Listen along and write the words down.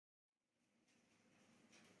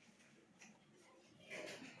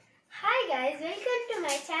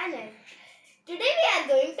my channel. Today we are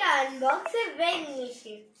going to unbox a weighing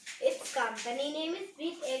machine. Its company name is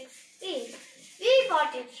BeatXtreme. We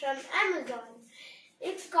bought it from Amazon.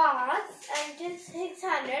 It costs until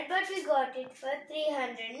 600 but we got it for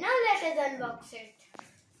 300. Now let us unbox it.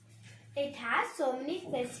 It has so many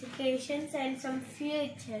specifications and some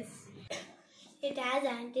features. It has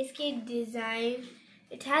anti-skid design.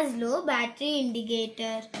 It has low battery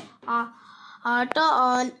indicator, auto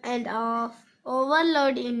on and off,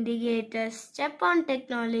 overload indicator, step-on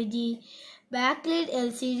technology, backlit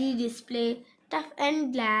LCD display, tough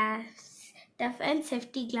and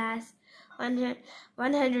safety glass,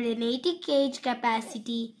 180 kg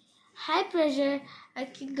capacity, high pressure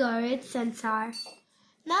accurate sensor.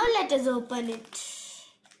 Now let us open it.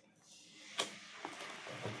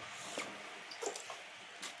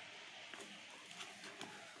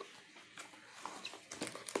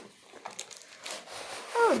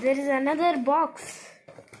 Oh, there is another box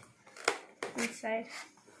inside.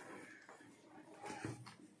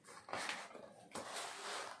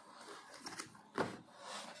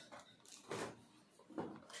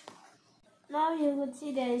 Now you could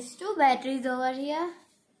see there is 2 batteries over here.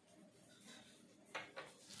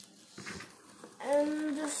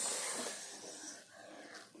 And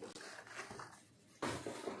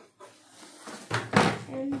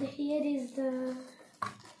here is the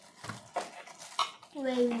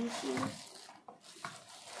weighing machine.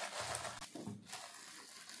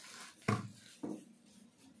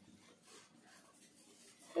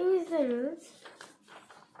 Here is the rules.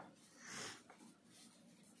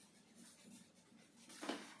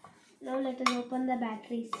 Now let us open the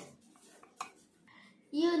batteries.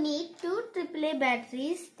 You need 2 AAA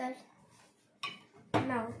batteries.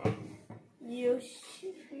 Now you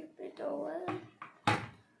flip it over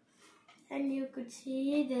and you could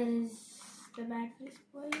see there is the battery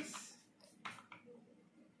spoils.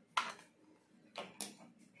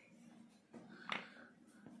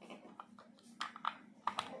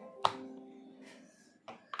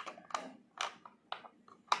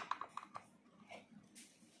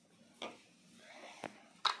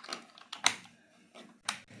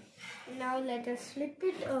 Now let us flip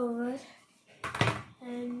it over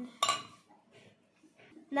and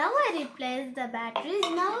now I replaced the batteries.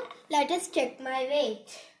 Now let us check my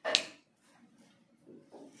weight.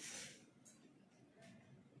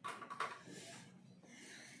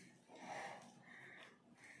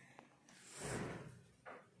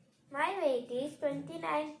 My weight is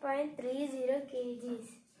 29.30 kgs.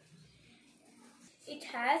 It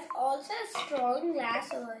has also a strong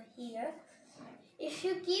glass over here. If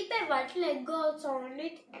you keep a wet leg also on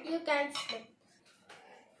it, you can slip.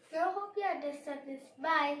 So I hope you understand this.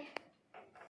 Bye.